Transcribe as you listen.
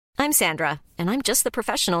I'm Sandra, and I'm just the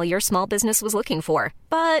professional your small business was looking for.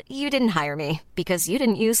 But you didn't hire me because you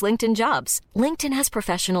didn't use LinkedIn Jobs. LinkedIn has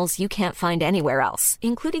professionals you can't find anywhere else,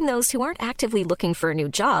 including those who aren't actively looking for a new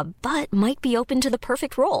job, but might be open to the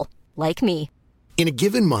perfect role, like me. In a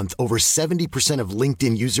given month, over 70% of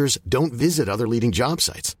LinkedIn users don't visit other leading job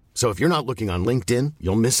sites. So if you're not looking on LinkedIn,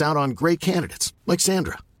 you'll miss out on great candidates like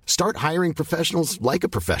Sandra. Start hiring professionals like a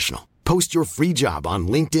professional. Post your free job on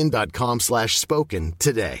linkedin.com/spoken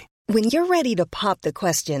today. When you're ready to pop the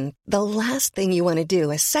question, the last thing you want to do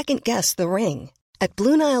is second-guess the ring. At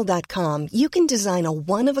BlueNile.com, you can design a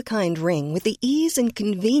one-of-a-kind ring with the ease and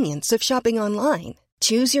convenience of shopping online.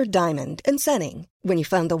 Choose your diamond and setting. When you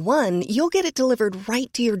find the one, you'll get it delivered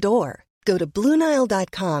right to your door. Go to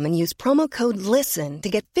BlueNile.com and use promo code LISTEN to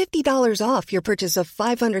get $50 off your purchase of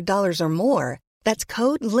 $500 or more. That's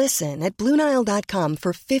code LISTEN at BlueNile.com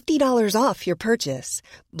for $50 off your purchase.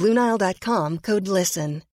 BlueNile.com, code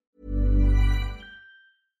LISTEN.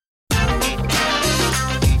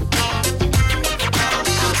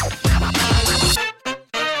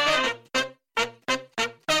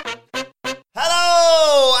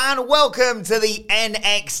 And welcome to the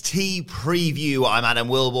NXT preview. I'm Adam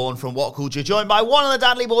Wilborn from What Culture, joined by one of the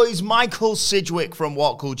Dudley boys, Michael Sidgwick from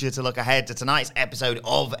What Culture, to look ahead to tonight's episode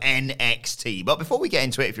of NXT. But before we get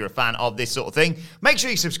into it, if you're a fan of this sort of thing, make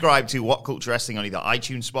sure you subscribe to What Culture Wrestling on either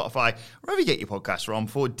iTunes, Spotify, wherever you get your podcasts from,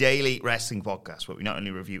 for daily wrestling podcasts, where we not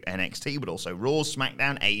only review NXT, but also Raw,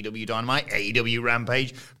 SmackDown, AEW Dynamite, AEW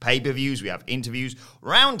Rampage, pay-per-views. We have interviews,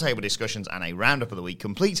 roundtable discussions, and a roundup of the week,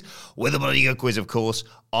 complete with a bloody good quiz, of course,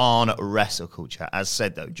 on Wrestle Culture. As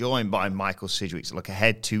said, though, joined by Michael Sidgwick to look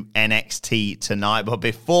ahead to NXT tonight. But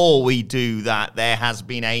before we do that, there has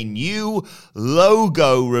been a new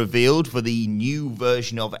logo revealed for the new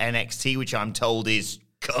version of NXT, which I'm told is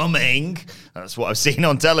coming. That's what I've seen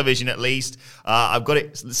on television, at least. I've got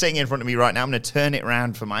it sitting in front of me right now. I'm going to turn it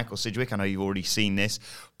around for Michael Sidgwick. I know you've already seen this,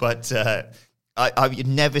 but I've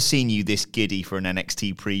never seen you this giddy for an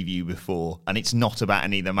NXT preview before, and it's not about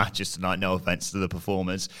any of the matches tonight, no offense to the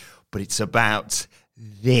performers, but it's about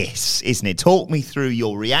this, isn't it? Talk me through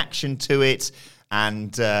your reaction to it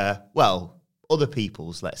and, other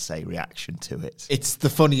people's, let's say, reaction to it. It's the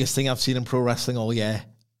funniest thing I've seen in pro wrestling all year.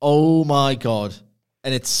 Oh my God.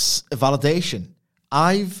 And it's a validation.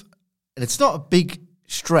 And it's not a big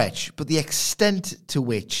stretch, but the extent to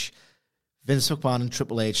which Vince McMahon and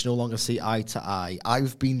Triple H no longer see eye to eye. I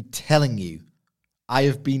have been telling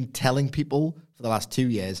people for the last 2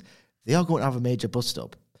 years, they are going to have a major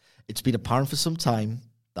bust-up. It's been apparent for some time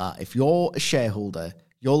that if you're a shareholder,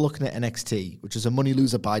 you're looking at NXT, which is a money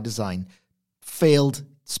loser by design, failed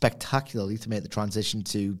spectacularly to make the transition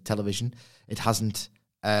to television. It hasn't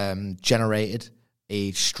generated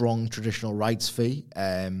a strong traditional rights fee.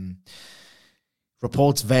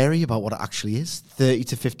 Reports vary about what it actually is. 30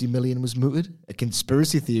 to 50 million was mooted. A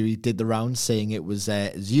conspiracy theory did the rounds saying it was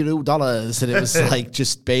 $0. And it was like,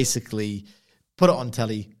 just basically put it on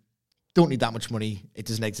telly. Don't need that much money. It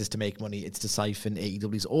doesn't exist to make money. It's to siphon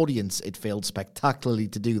AEW's audience. It failed spectacularly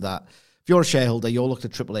to do that. If you're a shareholder, you're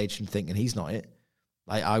looking at Triple H and thinking, he's not it.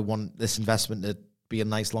 I want this investment to be a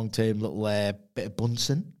nice long-term little bit of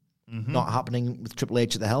Bunsen. Mm-hmm. Not happening with Triple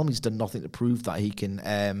H at the helm. He's done nothing to prove that he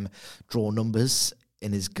can draw numbers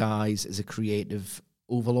in his guise as a creative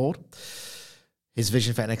overlord. His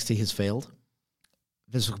vision for NXT has failed.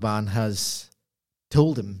 Vince McMahon has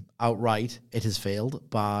told him outright it has failed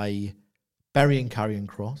by burying Karrion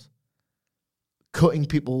Kross, cutting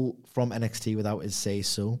people from NXT without his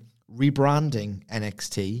say-so, rebranding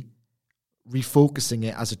NXT, refocusing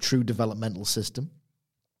it as a true developmental system.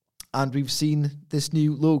 And we've seen this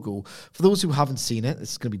new logo. For those who haven't seen it,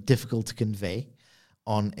 it's going to be difficult to convey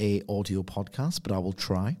on a audio podcast, but I will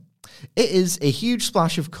try. It is a huge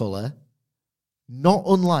splash of colour, not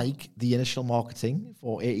unlike the initial marketing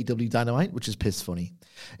for AEW Dynamite, which is piss funny.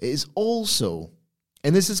 It is also,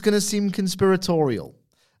 and this is going to seem conspiratorial,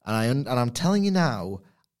 and I'm telling you now,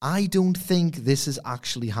 I don't think this has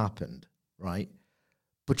actually happened, right?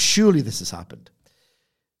 But surely this has happened.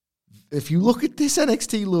 If you look at this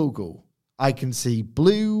NXT logo, I can see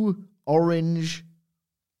blue, orange,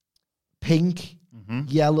 pink,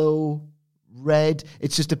 yellow, red.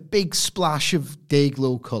 It's just a big splash of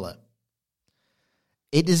Dayglow colour.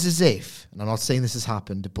 It is as if, and I'm not saying this has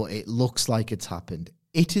happened, but it looks like it's happened.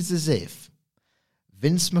 It is as if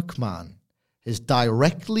Vince McMahon has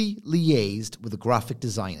directly liaised with a graphic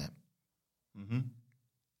designer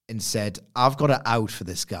and said, I've got it out for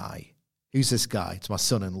this guy. Who's this guy? It's my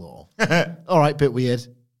son-in-law. All right, bit weird,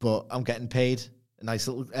 but I'm getting paid a nice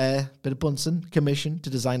little bit of Bunsen commission to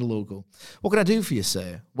design a logo. What can I do for you,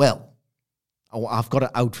 sir? Well, I've got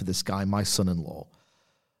it out for this guy, my son-in-law.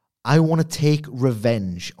 I want to take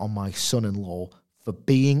revenge on my son-in-law for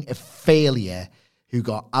being a failure who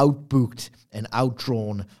got outbooked and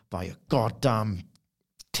outdrawn by a goddamn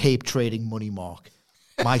tape trading money mark.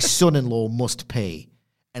 My son-in-law must pay,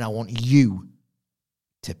 and I want you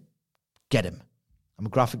to get him. I'm a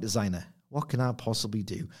graphic designer. What can I possibly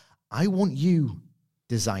do? I want you,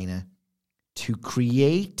 designer, to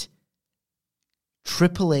create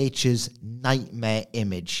Triple H's nightmare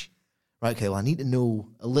image. Right, okay, well, I need to know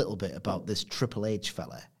a little bit about this Triple H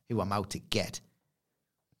fella who I'm out to get.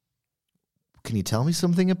 Can you tell me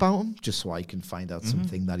something about him, just so I can find out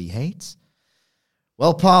something that he hates?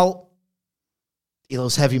 Well, pal, he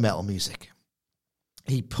loves heavy metal music.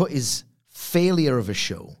 He put his failure of a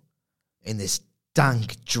show in this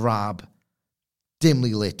dank, drab,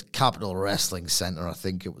 dimly lit Capitol Wrestling Center, I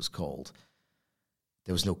think it was called.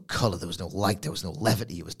 There was no color, there was no light, there was no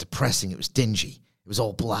levity. It was depressing, it was dingy. It was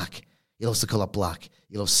all black. He loves the color black.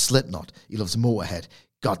 He loves Slipknot. He loves Motorhead.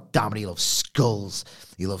 God damn it, he loves skulls.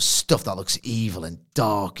 He loves stuff that looks evil and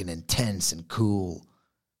dark and intense and cool.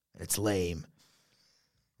 And it's lame.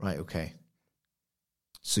 Right, okay.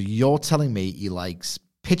 So you're telling me he likes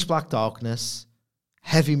pitch black darkness,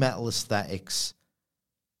 heavy metal aesthetics,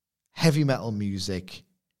 heavy metal music,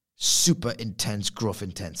 super intense, gruff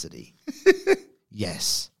intensity.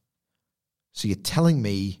 Yes. So you're telling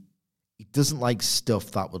me he doesn't like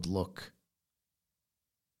stuff that would look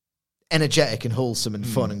energetic and wholesome and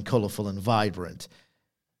fun and colourful and vibrant.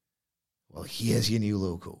 Well, here's your new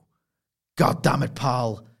logo. God damn it,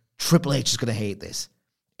 pal. Triple H is going to hate this.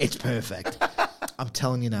 It's perfect. I'm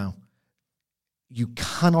telling you now, you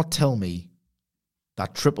cannot tell me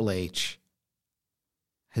that Triple H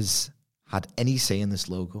has had any say in this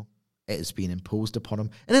logo. It has been imposed upon him.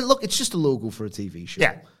 And then, look, it's just a logo for a TV show.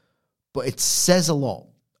 Yeah. But it says a lot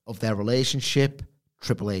of their relationship,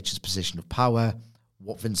 Triple H's position of power,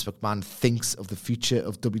 what Vince McMahon thinks of the future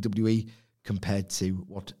of WWE compared to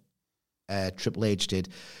what Triple H did.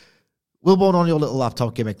 Wilborn, on your little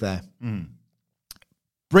laptop gimmick there,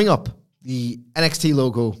 bring up the NXT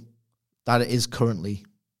logo that it is currently.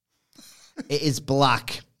 It is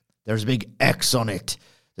black. There's a big X on it.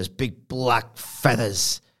 There's big black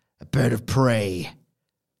feathers. A bird of prey.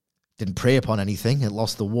 Didn't prey upon anything. It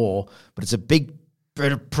lost the war. But it's a big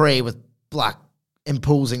bird of prey with black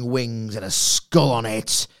imposing wings and a skull on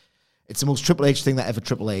it. It's the most Triple H thing that ever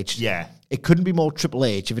Triple H. Yeah. It couldn't be more Triple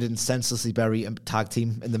H if it didn't senselessly bury a tag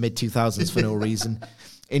team in the mid-2000s for no reason.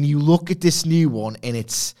 And you look at this new one, and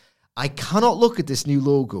it's... I cannot look at this new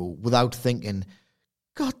logo without thinking,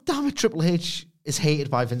 God damn it, Triple H is hated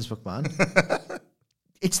by Vince McMahon.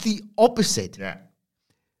 It's the opposite. Yeah.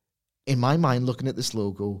 In my mind, looking at this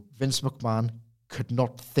logo, Vince McMahon could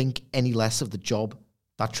not think any less of the job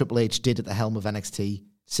that Triple H did at the helm of NXT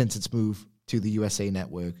since its move to the USA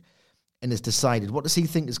Network, and has decided, what does he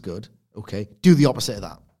think is good? Okay, do the opposite of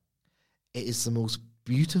that. It is the most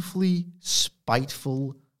beautifully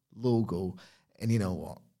spiteful logo, and you know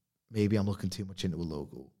what? Maybe I'm looking too much into a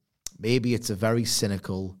logo. Maybe it's a very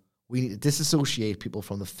cynical, we need to disassociate people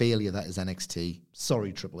from the failure that is NXT.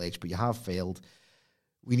 Sorry, Triple H, but you have failed.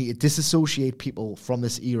 We need to disassociate people from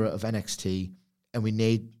this era of NXT, and we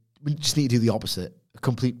just need to do the opposite, a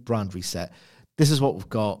complete brand reset. This is what we've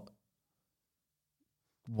got.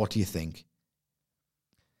 What do you think?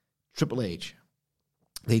 Triple H,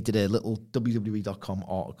 they did a little WWE.com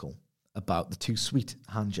article about the Too Sweet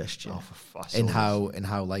hand gesture and how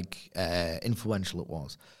influential it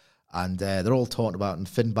was. And they're all talking about it, and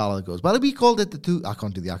Finn Balor goes, well, we called it the Too... I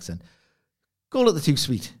can't do the accent. Call it the Too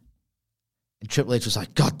Sweet. And Triple H was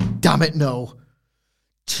like, God damn it, no.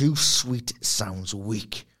 Too sweet sounds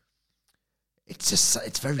weak.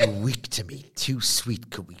 It's very weak to me. Too sweet.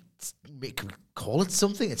 Could we call it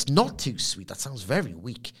something? It's not too sweet. That sounds very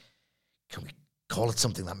weak. Can we call it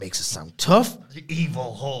something that makes it sound tough? The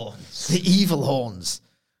evil horns. The evil horns.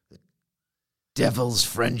 The devil's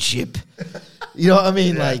friendship. You know what I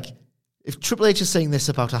mean? Yeah. Like, if Triple H is saying this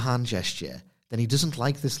about a hand gesture, then he doesn't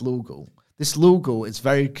like this logo. This logo is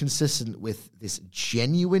very consistent with this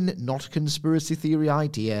genuine, not conspiracy theory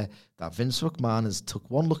idea that Vince McMahon has took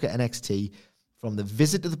one look at NXT from the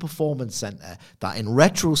visit to the Performance Center that in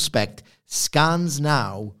retrospect scans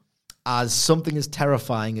now as something as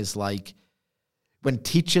terrifying as like when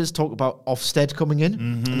teachers talk about Ofsted coming in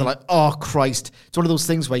and they're like, oh Christ. It's one of those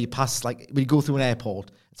things where you pass, like when you go through an airport,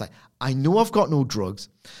 it's like, I know I've got no drugs.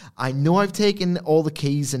 I know I've taken all the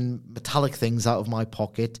keys and metallic things out of my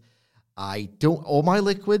pocket. All my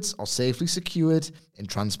liquids are safely secured in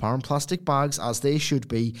transparent plastic bags as they should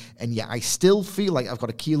be, and yet I still feel like I've got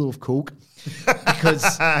a kilo of coke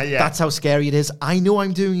because that's how scary it is. I know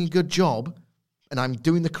I'm doing a good job and I'm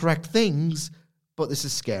doing the correct things, but this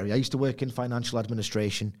is scary. I used to work in financial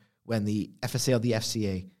administration when the FSA or the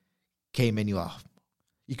FCA came in.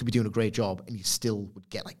 You could be doing a great job and you still would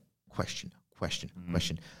get like question.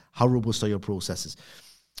 How robust are your processes?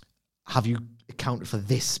 Have you accounted for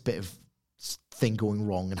this bit of thing going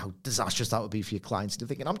wrong and how disastrous that would be for your clients? They're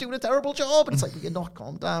thinking, I'm doing a terrible job. And it's like, you're not,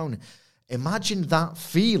 calm down. Imagine that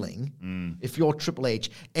feeling if you're Triple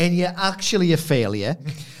H and you're actually a failure.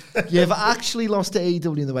 You've actually lost to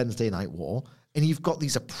AEW in the Wednesday Night War, and you've got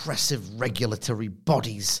these oppressive regulatory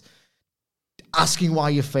bodies asking why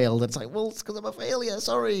you failed. It's like, well, it's because I'm a failure,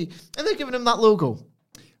 sorry. And they're giving him that logo.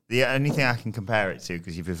 The only thing I can compare it to,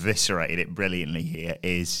 because you've eviscerated it brilliantly here,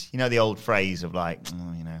 is, the old phrase of like,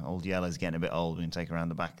 old Yellow's getting a bit old and take her around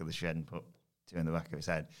the back of the shed and put 2 in the back of his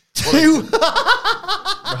head. Two?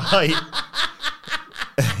 Right.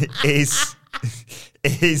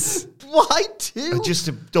 is Why 2? just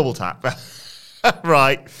a double tap.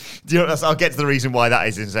 Right. I'll get to the reason why that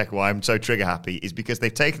is in a second, why I'm so trigger happy, is because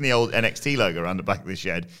they've taken the old NXT logo around the back of the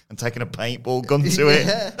shed and taken a paintball gun to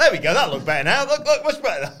it. There we go. That looked better now. Look, much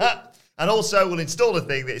better than that. And also we'll install a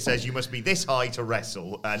thing that says you must be this high to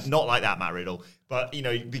wrestle. Not like that, Matt Riddle. But,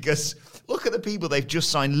 because look at the people they've just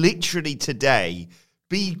signed literally today.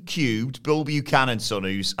 B Cubed, Bull Buchanan's son,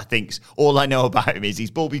 who's, I think, all I know about him is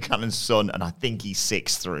he's Bull Buchanan's son, and I think he's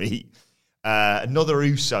 6'3". Another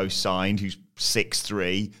Uso signed who's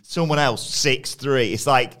 6'3". Someone else 6'3". It's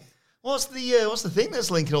like, what's the thing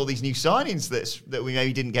that's linking all these new signings that we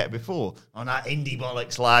maybe didn't get before? On that indie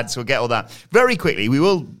bollocks, lads. We'll get all that very quickly. We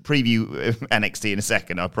will preview NXT in a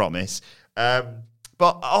second, I promise.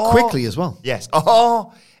 Quickly as well. Yes.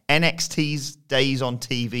 NXT's days on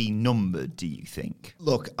TV numbered, do you think?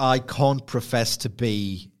 Look, I can't profess to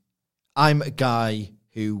be... I'm a guy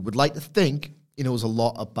who would like to think he knows a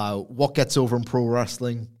lot about what gets over in pro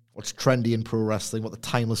wrestling, what's trendy in pro wrestling, what the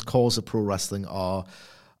timeless cause of pro wrestling are.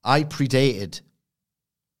 I predated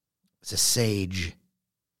as a sage.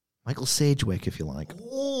 Michael Sagewick, if you like.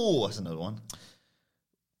 Oh, that's another one.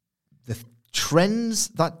 The trends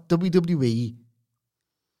that WWE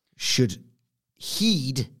should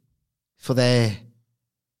heed for their,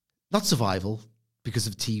 not survival because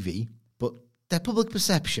of TV, but their public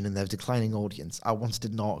perception and their declining audience. I once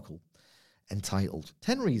did an article entitled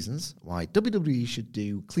 10 Reasons Why WWE Should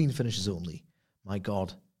Do Clean Finishes Only. My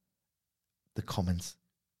God, the comments.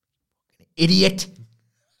 Idiot.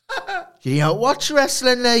 You don't watch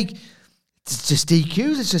wrestling, like, it's just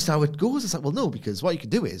DQs, it's just how it goes. It's like, well, no, because what you could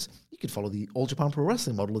do is you could follow the All Japan Pro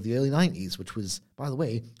Wrestling model of the early 90s, which was, by the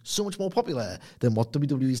way, so much more popular than what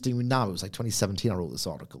WWE is doing now. It was like 2017 I wrote this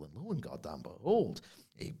article, and lo and goddamn behold,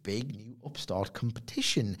 a big new upstart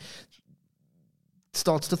competition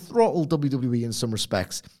starts to throttle WWE in some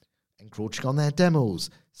respects, encroaching on their demos,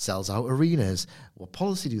 sells out arenas. What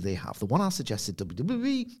policy do they have? The one I suggested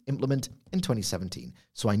WWE implement in 2017.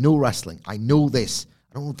 So I know wrestling. I know this.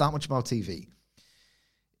 I don't know that much about TV.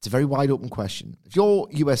 It's a very wide open question. If you're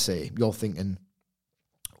USA, you're thinking,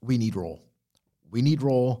 we need Raw. We need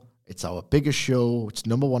Raw. It's our biggest show. It's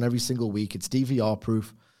number one every single week. It's DVR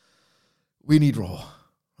proof. We need Raw.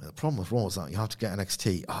 Well, the problem with Raw is that you have to get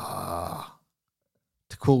NXT.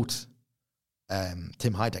 To quote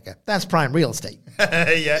Tim Heidecker, that's prime real estate.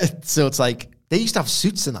 Yeah. So it's like, they used to have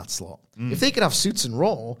suits in that slot. If they could have suits in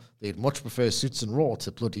Raw, they'd much prefer suits in Raw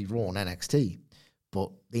to bloody Raw and NXT. But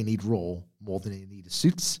they need Raw more than they need a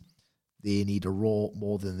suits. They need a Raw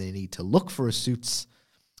more than they need to look for a suits.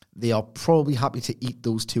 They are probably happy to eat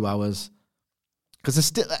those 2 hours.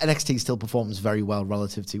 Because NXT still performs very well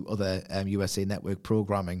relative to other USA Network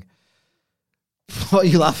programming. What are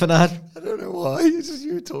you laughing at? I don't know why. It's just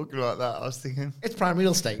you were talking about that. I was thinking... It's prime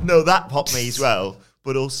real estate. No, that popped me as well.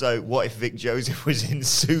 But also, what if Vic Joseph was in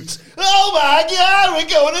suits? Oh my God, we're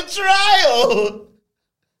going to trial!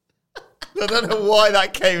 I don't know why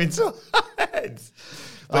that came into my head.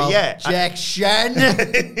 But yeah. Objection!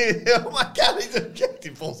 Oh my God, he's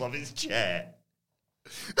objecting. Falls off his chair.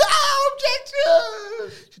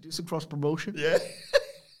 Objection! Should do some cross promotion. Yeah.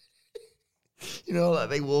 Like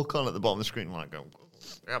they walk on at the bottom of the screen like,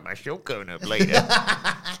 got my show going up later.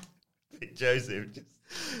 Vic Joseph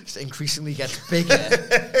just increasingly gets bigger.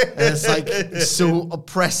 And it's like so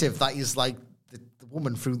oppressive that he's like the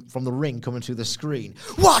woman from the ring coming through the screen.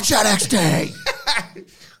 Watch NXT!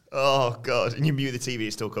 Oh, God. And you mute the TV,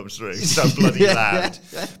 it still comes through. It's so bloody loud.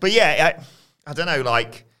 But yeah, I don't know,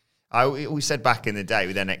 like, We said back in the day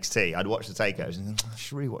with NXT, I'd watch the takeovers and then, I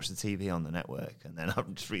should rewatch the TV on the network, and then I'll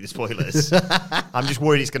just read the spoilers. I'm just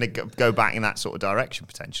worried it's going to go back in that sort of direction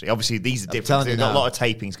potentially. Obviously, these are different. We've got a lot of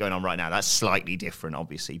tapings going on right now. That's slightly different,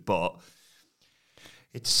 obviously, but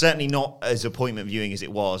it's certainly not as appointment viewing as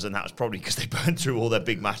it was, and that was probably because they burned through all their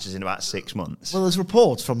big matches in about 6 months. Well, there's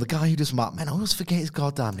reports from the guy who does Matt Men. I always forget his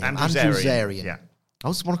goddamn name. Andrew Zarian. Yeah. I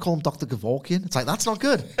always want to call him Dr. Kevorkian. It's like, that's not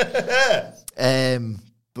good.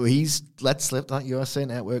 But he's let slip that USA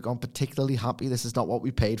Network. I'm particularly happy. This is not what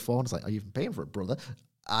we paid for. And it's like, are you even paying for it, brother?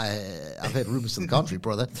 I've heard rumors to the contrary,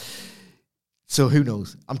 brother. So who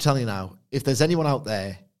knows? I'm telling you now, if there's anyone out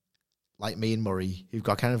there like me and Murray who've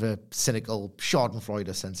got kind of a cynical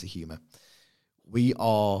schadenfreude sense of humor, we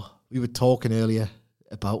were talking earlier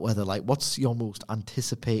about whether, like, what's your most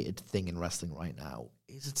anticipated thing in wrestling right now?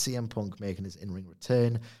 Is it CM Punk making his in-ring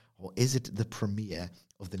return, or is it the premiere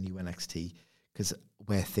of the new NXT? Because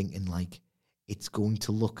we're thinking, like, it's going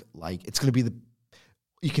to look like, it's going to be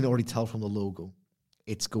you can already tell from the logo,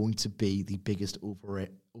 it's going to be the biggest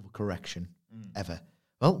overcorrection ever.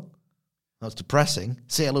 Well, that's depressing.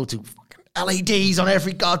 Say hello to fucking LEDs on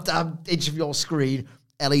every goddamn inch of your screen.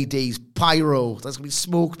 LEDs, pyro. There's going to be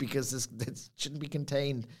smoke because it shouldn't be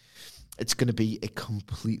contained. It's going to be a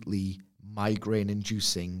completely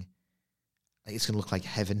migraine-inducing. It's going to look like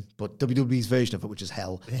heaven, but WWE's version of it, which is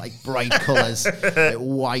hell. Like bright colours, like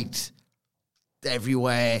white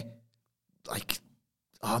everywhere. Like,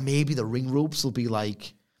 maybe the ring ropes will be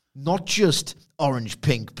like not just orange,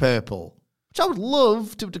 pink, purple, which I would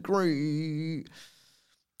love to a degree,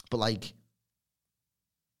 but like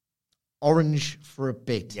orange for a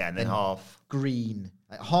bit. Yeah, and then half. Green.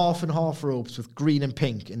 Like half and half ropes with green and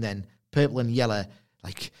pink, and then purple and yellow.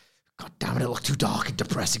 Like, God damn it, it looked too dark and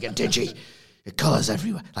depressing and dingy. The colours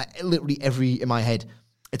everywhere. Like, literally in my head,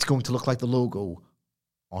 it's going to look like the logo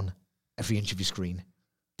on every inch of your screen.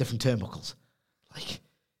 Different turnbuckles. Like,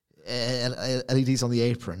 LEDs on the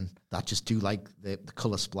apron that just do, like, the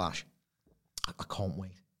colour splash. I can't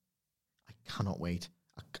wait. I cannot wait.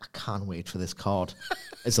 I can't wait for this card.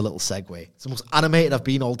 It's a little segue. It's the most animated I've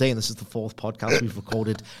been all day, and this is the 4th podcast we've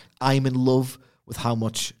recorded. I'm in love with how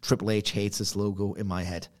much Triple H hates this logo in my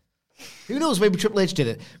head. Who knows? Maybe Triple H did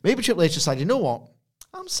it. Maybe Triple H decided, you know what?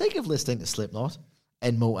 I'm sick of listening to Slipknot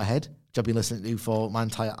and Motorhead, which I've been listening to for my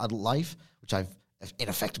entire adult life, which I've, in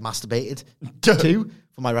effect, masturbated to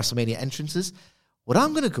for my WrestleMania entrances. What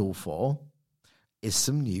I'm going to go for is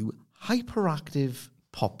some new hyperactive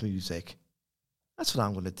pop music. That's what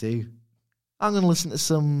I'm going to do. I'm going to listen to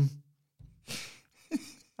some,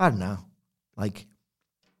 I don't know, like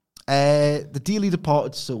the dearly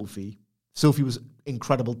departed Sophie. Sophie was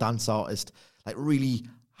incredible dance artist, like really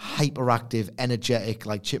hyperactive, energetic,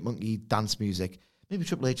 like chipmunky dance music. Maybe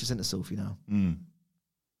Triple H is into Sophie now. Who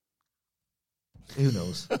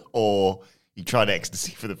knows? Or you tried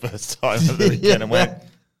ecstasy for the first time at the weekend and went,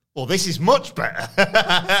 well, this is much better.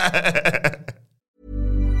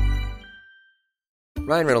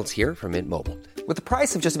 Ryan Reynolds here from Mint Mobile. With the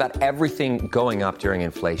price of just about everything going up during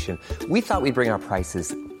inflation, we thought we'd bring our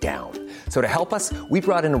prices down. So to help us, we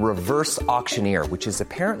brought in a reverse auctioneer, which is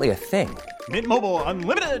apparently a thing. Mint Mobile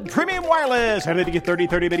Unlimited Premium Wireless. How to get 30,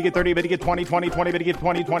 30, bit to get 30, bit to get 20, 20, 20, bit to get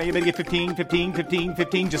 20, 20, bit to get 15, 15, 15,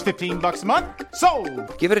 15, just $15 a month?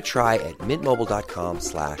 Sold! Give it a try at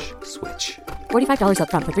mintmobile.com/switch. $45 up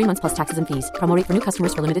front for 3 months plus taxes and fees. Promo rate for new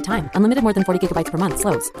customers for limited time. Unlimited more than 40 gigabytes per month.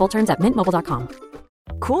 Slows full terms at mintmobile.com.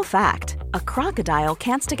 Cool fact, a crocodile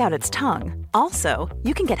can't stick out its tongue. Also,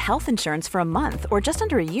 you can get health insurance for a month or just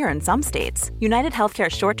under a year in some states. United Healthcare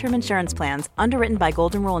short-term insurance plans, underwritten by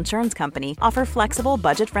Golden Rule Insurance Company, offer flexible,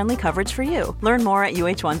 budget-friendly coverage for you. Learn more at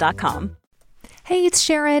uh1.com. Hey, it's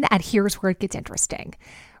Sharon, and here's where it gets interesting.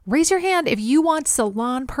 Raise your hand if you want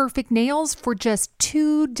salon perfect nails for just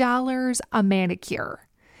 $2 a manicure.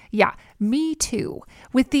 Yeah, me too.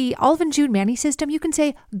 With the Olive & June Mani system, you can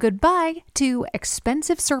say goodbye to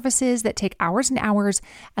expensive services that take hours and hours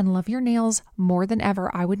and love your nails more than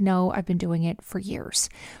ever. I would know. I've been doing it for years.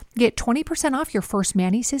 Get 20% off your first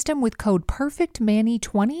Mani system with code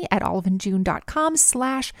PERFECTMANI20 at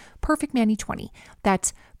oliveandjune.com/PERFECTMANI20.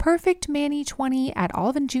 That's PERFECTMANI20 at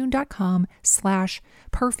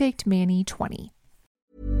oliveandjune.com/PERFECTMANI20.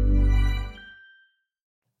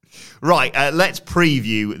 Right, let's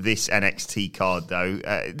preview this NXT card, though.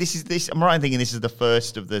 I'm right in thinking this is the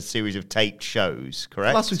first of the series of taped shows,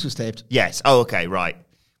 correct? Last week's was taped. Yes. Oh, okay, right.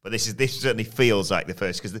 But this certainly feels like the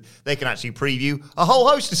first, because they can actually preview a whole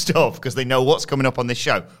host of stuff because they know what's coming up on this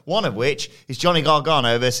show. One of which is Johnny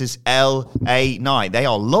Gargano versus LA Knight. They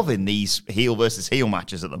are loving these heel versus heel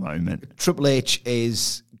matches at the moment. Triple H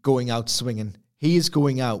is going out swinging. He is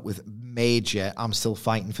going out with major, I'm still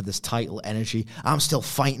fighting for this title energy. I'm still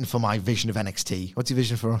fighting for my vision of NXT. What's your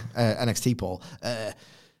vision for NXT, Paul?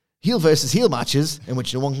 Heel versus heel matches in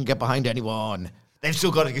which no one can get behind anyone. They've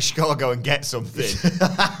still got to go and get something.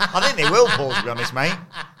 I think they will, Paul, to be honest, mate.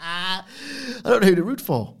 I don't know who to root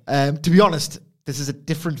for. To be honest, this is a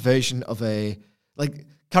different version of a... Like,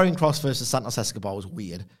 Karrion Kross versus Santos Escobar was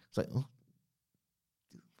weird. It's like, oh,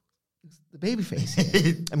 the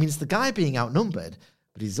babyface. I mean, it's the guy being outnumbered,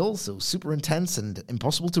 but he's also super intense and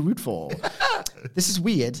impossible to root for. This is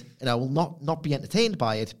weird, and I will not be entertained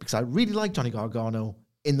by it because I really like Johnny Gargano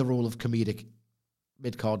in the role of comedic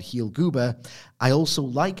mid-card heel goober. I also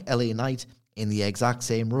like LA Knight in the exact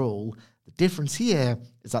same role. The difference here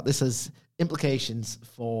is that this has implications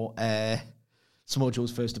for Samoa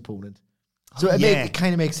Joe's first opponent. So it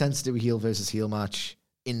kind of makes sense to do a heel versus heel match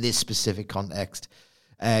in this specific context.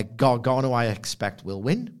 Gargano, I expect, will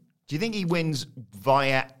win. Do you think he wins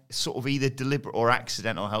via sort of either deliberate or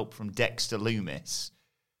accidental help from Dexter Lumis?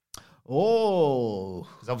 Oh.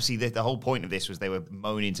 Because obviously the whole point of this was they were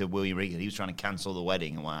moaning to William Regal. He was trying to cancel the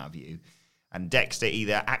wedding and what have you. And Dexter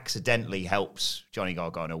either accidentally helps Johnny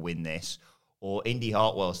Gargano win this, or Indy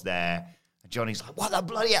Hartwell's there. And Johnny's like, what the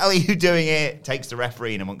bloody hell are you doing here? Takes the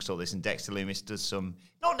referee in amongst all this, and Dexter Lumis does some,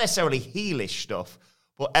 not necessarily heelish stuff,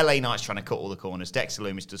 but LA Knight's trying to cut all the corners. Dexter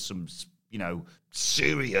Lumis does some,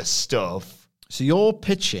 serious stuff. So you're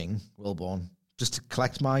pitching, Wilborn, just to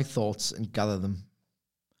collect my thoughts and gather them.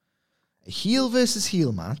 A heel versus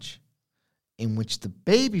heel match in which the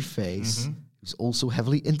babyface, who's also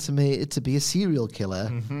heavily intimated to be a serial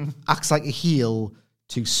killer, acts like a heel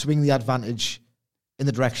to swing the advantage in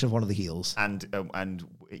the direction of one of the heels. And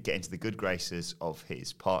get into the good graces of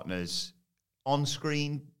his partner's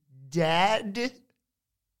on-screen dad.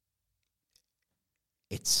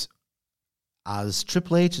 It's as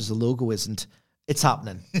Triple H as the logo isn't. It's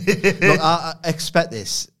happening. Look, I expect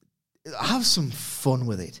this. Have some fun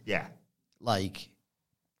with it. Yeah.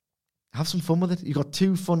 Have some fun with it. You've got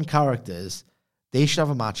two fun characters. They should have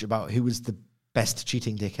a match about who is the best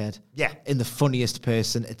cheating dickhead. Yeah. In the funniest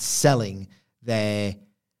person. It's selling their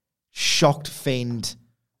shocked, feigned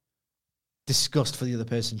disgust for the other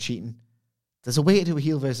person cheating. There's a way to do a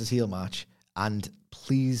heel versus heel match, and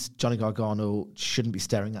please, Johnny Gargano shouldn't be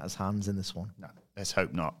staring at his hands in this one. No, let's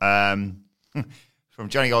hope not. From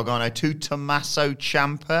Johnny Gargano to Tommaso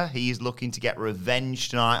Ciampa. He's looking to get revenge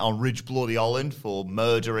tonight on Ridge Bloody Holland for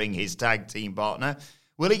murdering his tag team partner.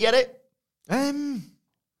 Will he get it? I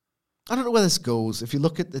don't know where this goes. If you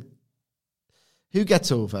look at who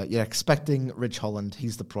gets over, you're expecting Ridge Holland.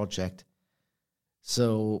 He's the project.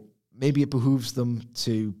 So maybe it behooves them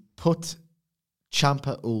to put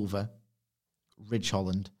Ciampa over Ridge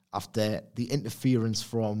Holland after the interference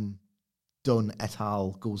from Dunn et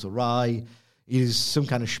al. Goes awry. Use some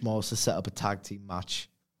kind of schmoz to set up a tag team match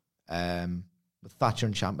with Thatcher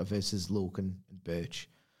and Ciampa versus Logan and Birch.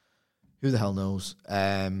 Who the hell knows?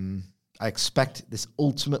 I expect this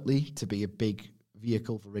ultimately to be a big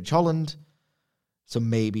vehicle for Ridge Holland. So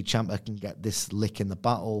maybe Ciampa can get this lick in the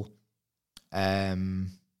battle. As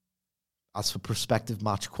for prospective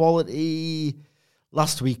match quality,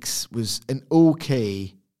 last week's was an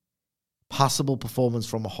okay, passable performance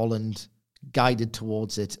from Holland, guided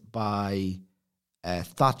towards it by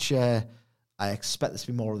Thatcher. I expect this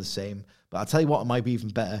to be more of the same. But I'll tell you what, it might be even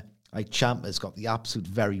better. Like, Ciampa's got the absolute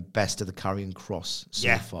very best of the Karrion Kross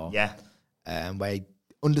so far. Yeah. Where he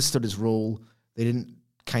understood his role. They didn't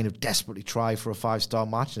kind of desperately try for a 5-star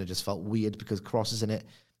match, and it just felt weird because Kross is in it.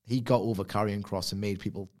 He got over Karrion Kross and made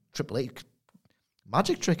people Triple H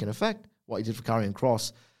magic trick, in effect, what he did for Karrion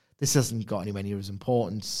Kross. This hasn't got anywhere near his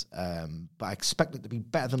importance, but I expect it to be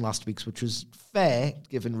better than last week's, which was fair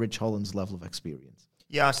given Ridge Holland's level of experience.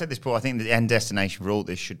 Yeah, I said this before. I think the end destination for all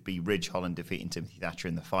this should be Ridge Holland defeating Timothy Thatcher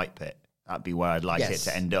in the fight pit. That'd be where I'd like it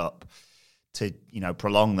to end up. To,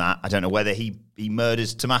 prolong that. I don't know whether he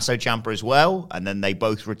murders Tommaso Ciampa as well, and then they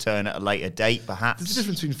both return at a later date, perhaps. There's a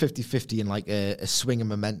difference between 50-50 and like a swing of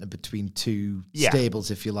momentum between two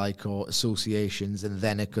stables, if you like, or associations, and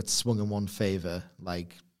then it gets swung in one favour.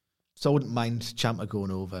 So I wouldn't mind Ciampa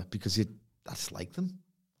going over because I just like them.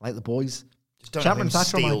 I like the boys. Just don't Ciampa and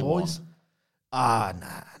Thatcher are my boys. Nah.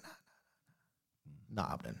 Not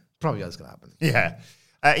happening. Probably is going to happen. Yeah.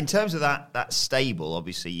 In terms of that stable,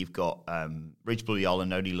 obviously, you've got Ridge Bloody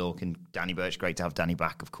Holland, Oney Lorcan, and Danny Burch. Great to have Danny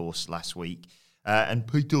back, of course, last week. And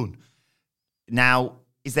Pete Dunne. Now,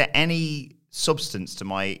 is there any substance to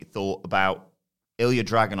my thought about Ilya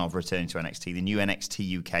Dragunov returning to NXT, the new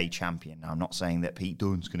NXT UK champion? Now, I'm not saying that Pete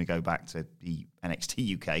Dunne's going to go back to the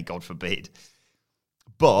NXT UK, God forbid.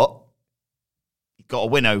 But got a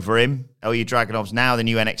win over him. Ilya Dragunov's now the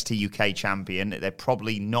new NXT UK champion. They're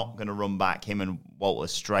probably not going to run back him and Walter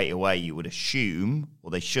straight away, you would assume. Well,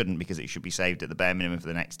 they shouldn't, because it should be saved at the bare minimum for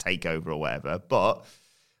the next takeover or whatever. But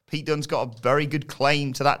Pete Dunne's got a very good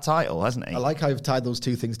claim to that title, hasn't he? I like how you've tied those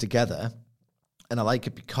two things together. And I like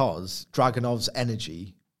it because Dragunov's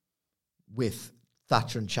energy with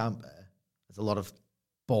Thatcher and Ciampa, there's a lot of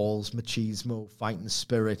balls, machismo, fighting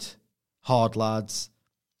spirit, hard lads.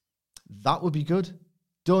 That would be good.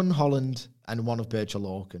 Dunne, Holland, and one of Birchall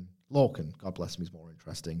Lorcan. Lorcan, God bless him, he's more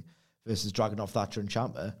interesting. Versus Dragunov, Thatcher, and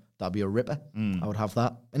Ciampa. That'd be a ripper. I would have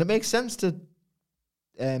that. And it makes sense to...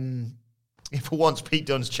 If for once Pete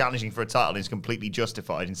Dunne's challenging for a title, he's completely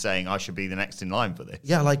justified in saying, I should be the next in line for this.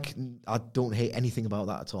 Yeah, like, I don't hate anything about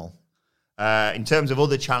that at all. In terms of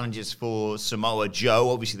other challenges for Samoa Joe,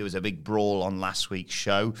 obviously there was a big brawl on last week's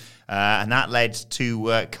show, and that led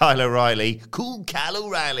to Kyle O'Reilly, cool Kyle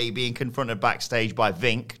O'Reilly, being confronted backstage by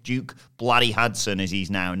Vink, Duke Bloody Hudson, as he's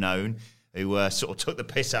now known, who sort of took the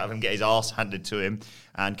piss out of him, get his arse handed to him,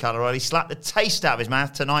 and Kyle O'Reilly slapped the taste out of his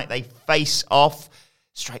mouth. Tonight they face off.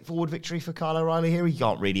 Straightforward victory for Kyle O'Reilly here. He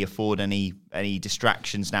can't really afford any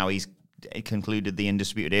distractions now. He's concluded the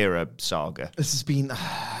Undisputed Era saga. This is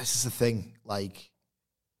the thing. Like,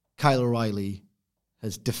 Kyle O'Reilly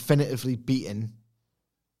has definitively beaten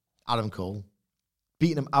Adam Cole,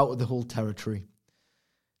 beaten him out of the whole territory.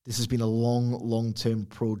 This has been a long-term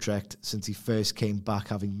project since he first came back,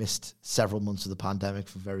 having missed several months of the pandemic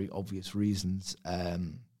for very obvious reasons.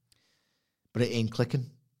 But it ain't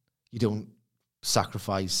clicking. You don't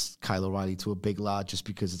sacrifice Kyle O'Reilly to a big lad just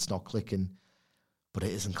because it's not clicking, but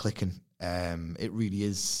it isn't clicking. It really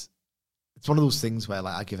is. It's one of those things where,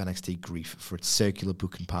 like, I give NXT grief for its circular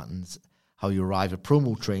booking patterns, how you arrive at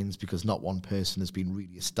promo trains because not one person has been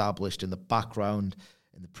really established in the background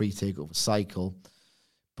in the pre-takeover cycle.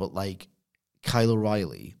 But, like, Kyle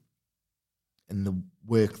O'Reilly and the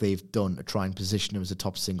work they've done to try and position him as a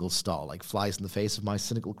top single star, like, flies in the face of my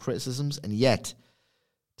cynical criticisms. And yet,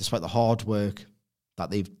 despite the hard work that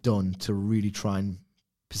they've done to really try and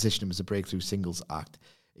position him as a breakthrough singles act,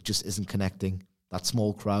 it just isn't connecting. That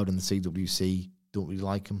small crowd in the CWC don't really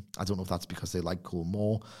like him. I don't know if that's because they like Cole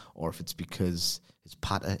more or if it's because his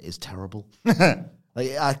patter is terrible.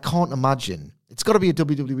 Like, I can't imagine. It's got to be a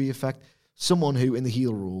WWE effect. Someone who, in the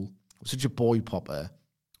heel role, was such a boy popper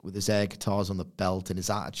with his air guitars on the belt and his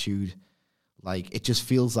attitude. Like, it just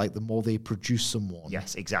feels like the more they produce someone,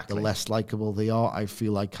 yes, exactly, the less likable they are. I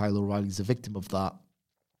feel like Kyle O'Reilly's a victim of that.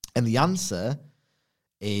 And the answer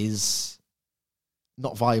is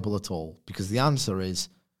not viable at all, because the answer is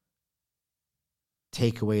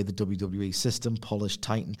take away the WWE system, polish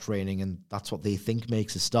Titan training, and that's what they think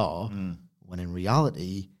makes a star, when in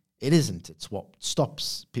reality, it isn't. It's what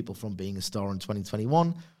stops people from being a star in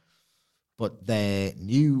 2021. But their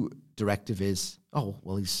new directive is, oh,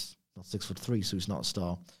 well, he's not 6'3", so he's not a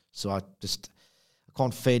star. So I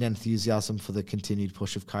can't feign enthusiasm for the continued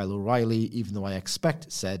push of Kyle O'Reilly, even though I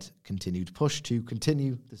expect said continued push to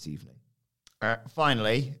continue this evening.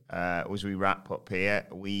 Finally, as we wrap up here,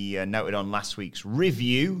 we noted on last week's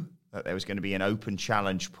review that there was going to be an open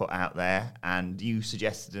challenge put out there, and you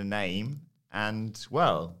suggested a name, and,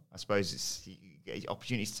 well, I suppose it's an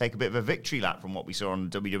opportunity to take a bit of a victory lap from what we saw on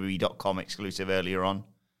the WWE.com exclusive earlier on.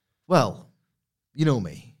 Well, you know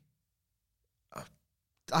me.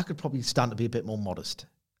 I could probably stand to be a bit more modest.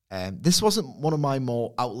 This wasn't one of my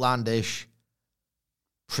more outlandish,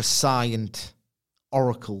 prescient,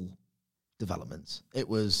 oracle developments. It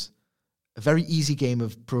was a very easy game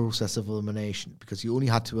of process of elimination because you only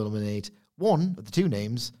had to eliminate one of the two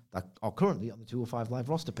names that are currently on the 205 Live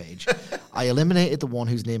roster page. I eliminated the one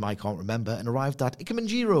whose name I can't remember and arrived at Ikemen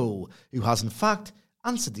Jiro, who has in fact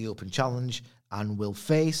answered the open challenge and will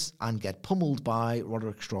face and get pummeled by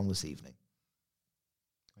Roderick Strong this evening.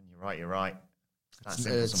 You're right.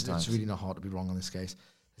 It's really not hard to be wrong on this case.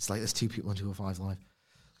 It's like there's two people on 205 Live.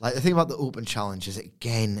 Like, the thing about the open challenge is,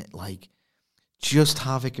 again, like, just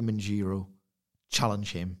have Ikemen Jiro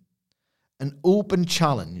challenge him. An open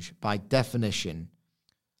challenge, by definition,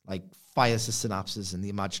 like, fires the synapses and the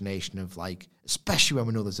imagination of, like, especially when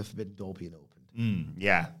we know there's a forbidden door being opened.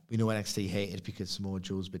 Yeah. We know NXT hated because Samoa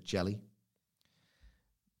Joe's a bit jelly.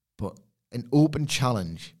 But an open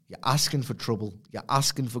challenge, you're asking for trouble, you're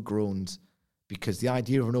asking for groans, because the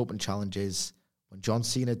idea of an open challenge is, when John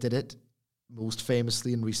Cena did it, most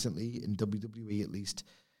famously and recently, in WWE at least,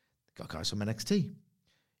 you got guys from NXT.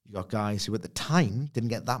 You got guys who at the time didn't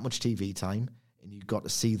get that much TV time, and you got to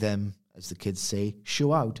see them, as the kids say,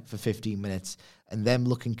 show out for 15 minutes, and them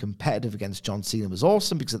looking competitive against John Cena was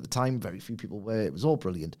awesome, because at the time, very few people were. It was all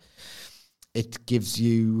brilliant. It gives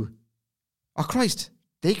you Oh, Christ.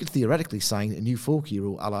 They could theoretically sign a new folk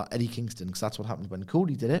hero a la Eddie Kingston, because that's what happened when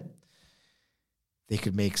Cody did it. They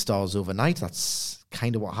could make stars overnight. That's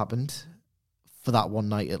kind of what happened for that one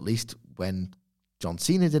night, at least, when John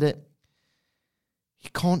Cena did it. You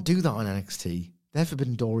can't do that on NXT. Their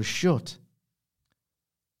forbidden door is shut.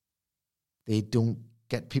 They don't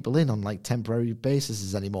get people in on like temporary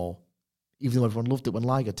bases anymore, even though everyone loved it when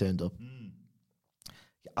Liger turned up.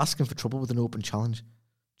 You're asking for trouble with an open challenge.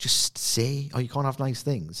 Just say, oh, you can't have nice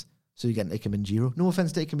things, so you get Ikemen and Jiro. No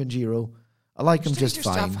offense to Ikemen and Jiro. I like him just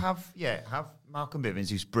fine. Have Malcolm Bivens,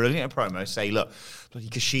 who's brilliant at promo, say, look, bloody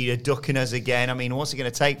Kushida ducking us again. I mean, what's it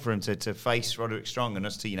going to take for him to face Roderick Strong and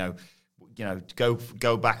us to,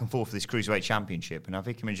 go back and forth for this Cruiserweight Championship? And have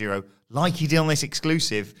Ikemen and Jiro, like he did on this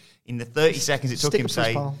exclusive, in the 30 seconds it took him,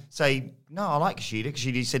 say, no, I like Kushida.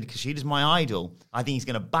 Kushida said, Kushida's my idol. I think he's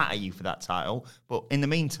going to batter you for that title. But in the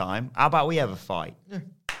meantime, how about we have a fight? Yeah.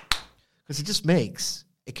 Because it just makes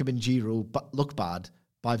Ikemen and Jiro look bad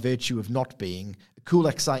by virtue of not being a cool,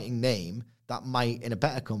 exciting name that might, in a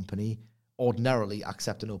better company, ordinarily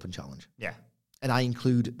accept an open challenge. Yeah. And I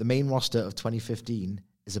include the main roster of 2015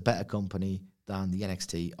 is a better company than the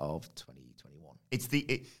NXT of 2021.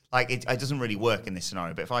 It doesn't really work in this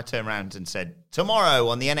scenario, but if I turn around and said, tomorrow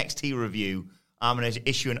on the NXT review, I'm going to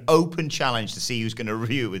issue an open challenge to see who's going to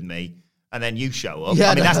review it with me, and then you show up.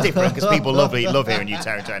 Yeah, I mean, that's different because people love hearing you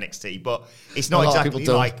tear into NXT, but it's not exactly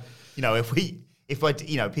like,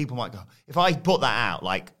 people might go, if I put that out,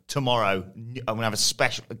 like tomorrow, I'm going to have a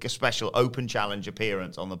special open challenge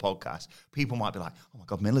appearance on the podcast, people might be like, oh my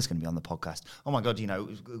God, Miller's going to be on the podcast. Oh my God, we're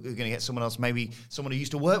going to get someone else, maybe someone who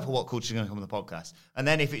used to work for What Culture is going to come on the podcast. And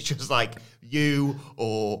then if it's just like you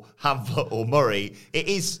or Hamlet or Murray, it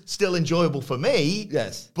is still enjoyable for me.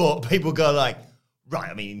 Yes. But people go like, right,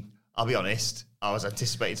 I mean, I'll be honest, I was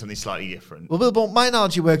anticipating something slightly different. Well, Bill, my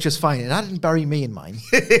analogy worked just fine, and I didn't bury me in mine.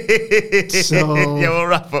 So yeah, we'll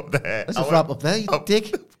wrap up there. Let's just wrap up there, you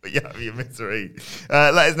dick. Yeah, your misery.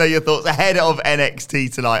 Let us know your thoughts ahead of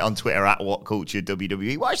NXT tonight on Twitter at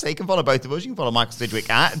WhatCultureWWE. Well, actually, you can follow both of us. You can follow Michael Sidgwick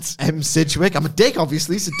at M Sidgwick. I'm a dick,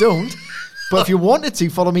 obviously, so don't. But if you wanted to,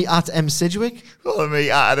 follow me at M Sidgwick. Follow me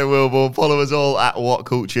at Adam Wilborn. Follow us all at What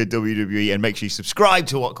Culture WWE. And make sure you subscribe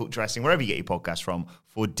to What Culture Wrestling, wherever you get your podcasts from,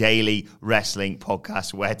 for daily wrestling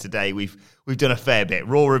podcasts, where today we've done a fair bit.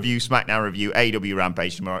 Raw review, SmackDown review, AEW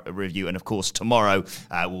Rampage review, and of course tomorrow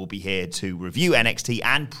we'll be here to review NXT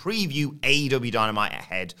and preview AEW Dynamite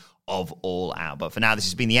ahead of All Out. But for now, this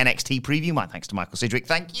has been the NXT preview. My thanks to Michael Sidgwick.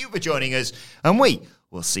 Thank you for joining us, and we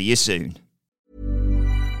will see you soon.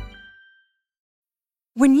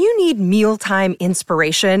 When you need mealtime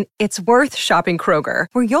inspiration, it's worth shopping Kroger,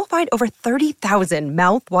 where you'll find over 30,000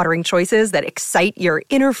 mouth-watering choices that excite your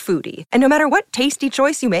inner foodie. And no matter what tasty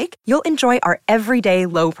choice you make, you'll enjoy our everyday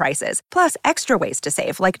low prices, plus extra ways to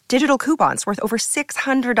save, like digital coupons worth over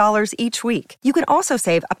 $600 each week. You can also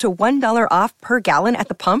save up to $1 off per gallon at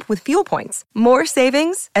the pump with fuel points. More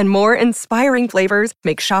savings and more inspiring flavors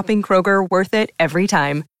make shopping Kroger worth it every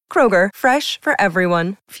time. Kroger, fresh for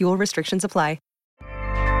everyone. Fuel restrictions apply.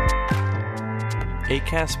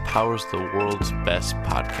 Acast powers the world's best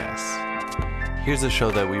podcasts. Here's a show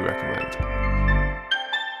that we recommend.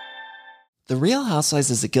 The Real Housewives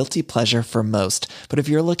is a guilty pleasure for most, but if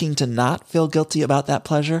you're looking to not feel guilty about that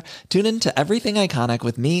pleasure, tune in to Everything Iconic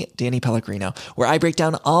with me, Danny Pellegrino, where I break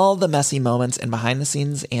down all the messy moments and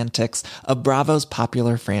behind-the-scenes antics of Bravo's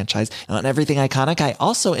popular franchise. And on Everything Iconic, I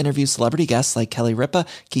also interview celebrity guests like Kelly Ripa,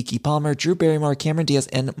 Keke Palmer, Drew Barrymore, Cameron Diaz,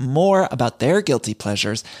 and more about their guilty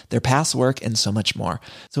pleasures, their past work, and so much more.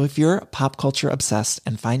 So if you're pop culture obsessed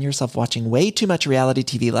and find yourself watching way too much reality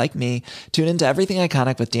TV like me, tune into Everything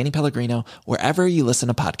Iconic with Danny Pellegrino, wherever you listen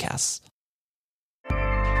to podcasts.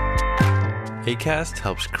 Acast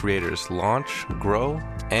helps creators launch, grow,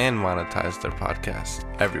 and monetize their podcasts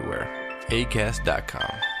everywhere.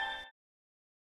 Acast.com.